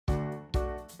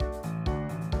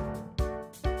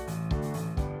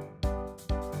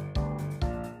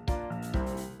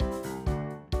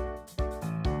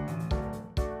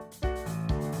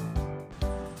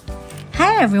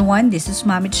everyone, this is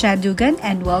Mami Chadugan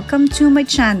and welcome to my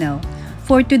channel.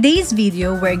 For today's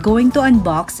video, we're going to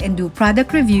unbox and do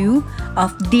product review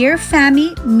of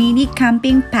DEERFAMY Mini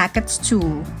Camping Pocket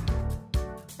Stool.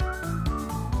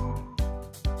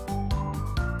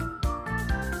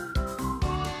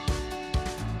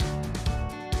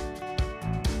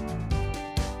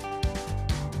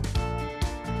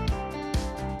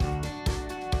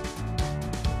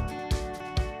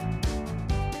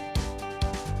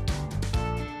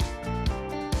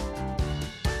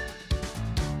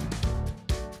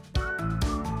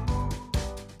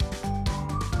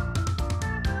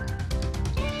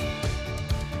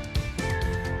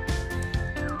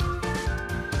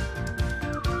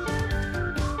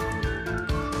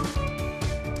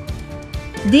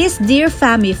 This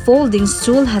DEERFAMY folding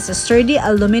stool has a sturdy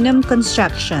aluminum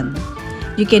construction.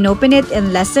 You can open it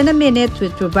in less than a minute,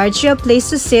 which provides you a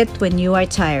place to sit when you are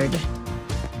tired.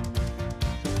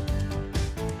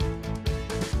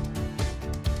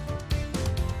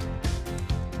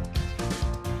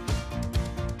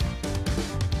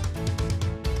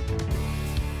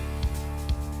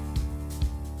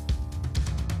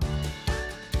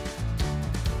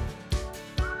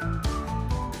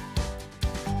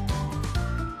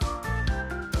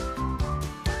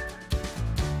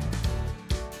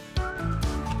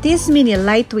 These mini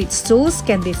lightweight stools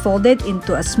can be folded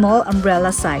into a small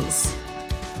umbrella size.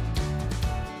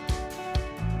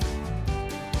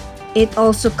 It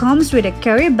also comes with a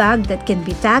carry bag that can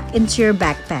be tacked into your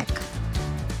backpack.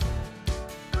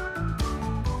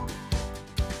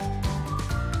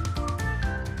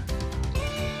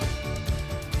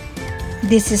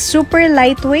 This is super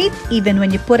lightweight. Even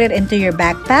when you put it into your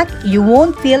backpack, you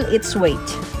won't feel its weight.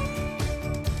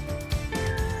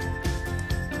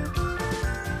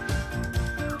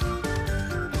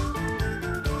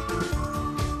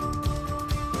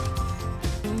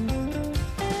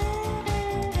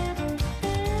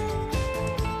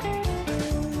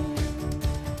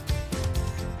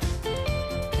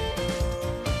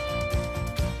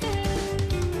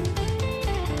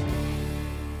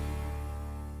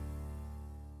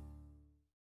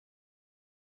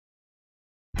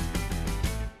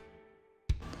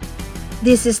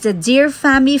 This is the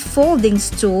DEERFAMY folding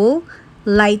stool,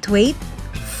 lightweight,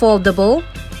 foldable,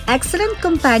 excellent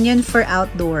companion for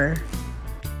outdoor.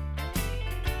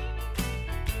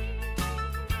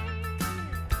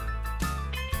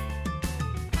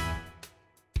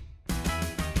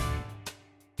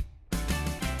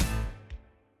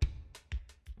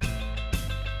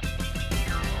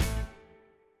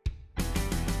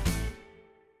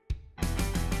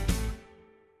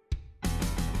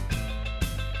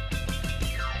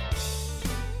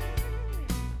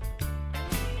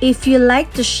 If you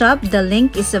like to shop, the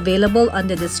link is available on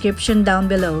the description down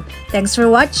below. Thanks for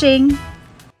watching!